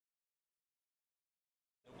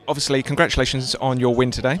Obviously, congratulations on your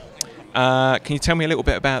win today. Can you tell me a little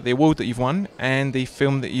bit about the award that you've won and the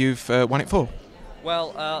film that you've won it for?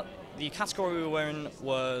 Well, the category we were in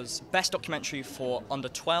was Best Documentary for Under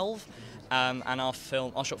 12, and our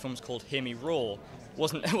short film was called Hear Me Roar.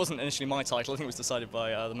 It wasn't initially my title. I think it was decided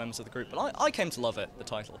by the members of the group, but I came to love it, the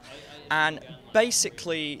title. And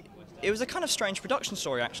basically, it was a kind of strange production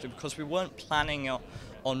story actually, because we weren't planning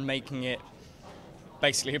on making it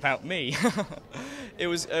basically about me. It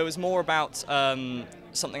was more about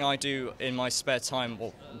something I do in my spare time,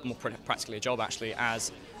 or more practically a job actually,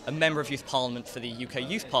 as a member of Youth Parliament for the UK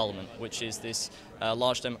Youth Parliament, which is this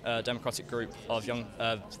large democratic group of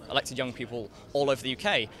elected young people all over the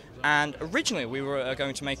UK. And originally we were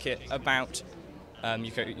going to make it about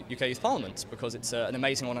UK Youth Parliament, because it's an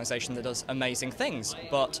amazing organisation that does amazing things.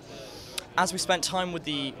 But as we spent time with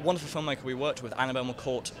the wonderful filmmaker we worked with, Annabelle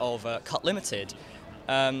McCourt of Cut Limited,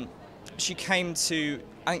 she came to,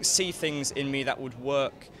 I think, see things in me that would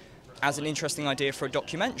work as an interesting idea for a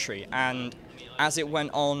documentary. And as it went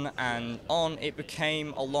on and on, it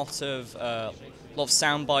became a lot of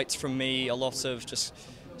sound bites from me, a lot of just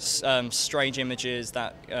strange images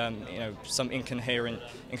that some incoherent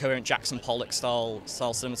Jackson Pollock style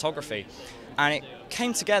cinematography, and it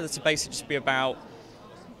came together to basically just be about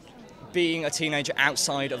being a teenager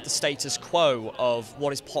outside of the status quo of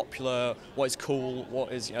what is popular, what is cool,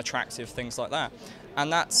 what is attractive, things like that.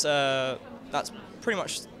 And that's pretty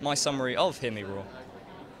much my summary of Hear Me Roar.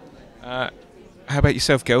 How about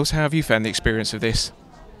yourself, girls? How have you found the experience of this?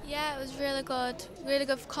 Yeah, it was really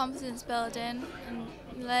good for confidence building and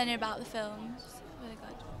learning about the film. Really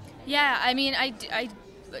good. Yeah, I mean, I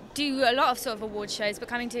do a lot of sort of award shows, but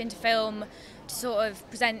coming to Into Film to sort of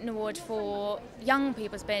present an award for young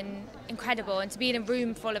people has been incredible, and to be in a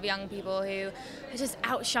room full of young people who are just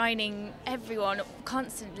outshining everyone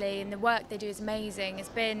constantly, and the work they do is amazing. It's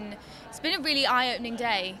been a really eye-opening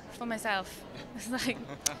day for myself. It's like,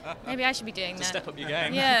 maybe I should be doing that. Step up your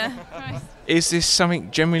game. Yeah. Right. Is this something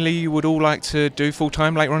generally you would all like to do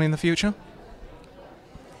full-time later on in the future?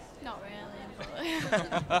 Not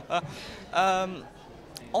really.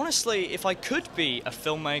 Honestly, if I could be a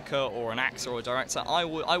filmmaker or an actor or a director, I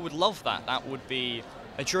would love that. That would be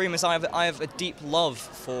a dream, as I have a deep love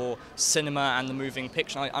for cinema and the moving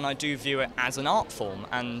picture, and I do view it as an art form,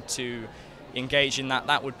 and to engage in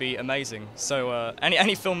that would be amazing. So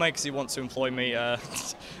any filmmakers who want to employ me,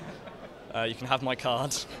 you can have my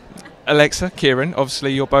card. Alexa, Kieran,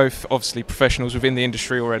 obviously you're both professionals within the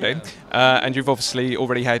industry already, and you've obviously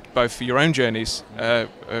already had both your own journeys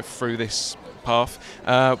through this path.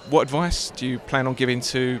 What advice do you plan on giving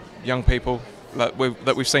to young people that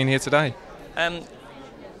we've seen here today?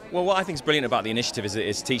 Well, what I think is brilliant about the initiative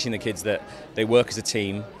is teaching the kids that they work as a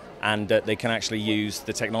team, and that they can actually use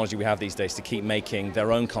the technology we have these days to keep making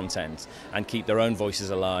their own content and keep their own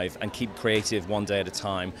voices alive and keep creative one day at a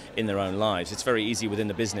time in their own lives. It's very easy within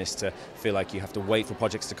the business to feel like you have to wait for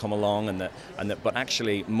projects to come along, but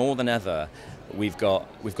actually more than ever we've got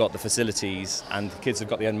the facilities, and the kids have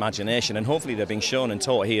got the imagination, and hopefully they're being shown and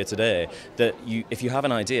taught here today that if you have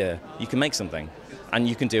an idea, you can make something. And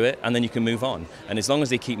you can do it, and then you can move on. And as long as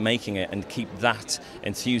they keep making it and keep that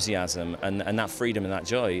enthusiasm and that freedom and that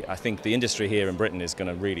joy, I think the industry here in Britain is going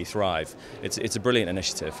to really thrive. It's a brilliant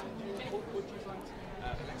initiative.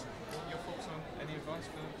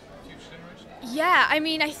 Yeah, I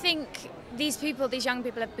mean, I think these young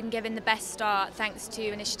people have been given the best start thanks to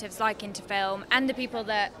initiatives like Into Film and the people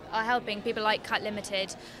that are helping, people like Cut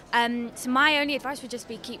Limited. So my only advice would just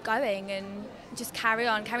be keep going and just carry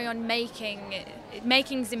on making.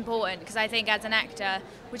 Making's important, because I think as an actor,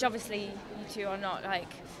 which obviously you two are not,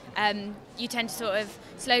 you tend to sort of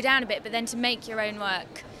slow down a bit, but then to make your own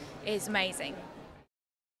work is amazing.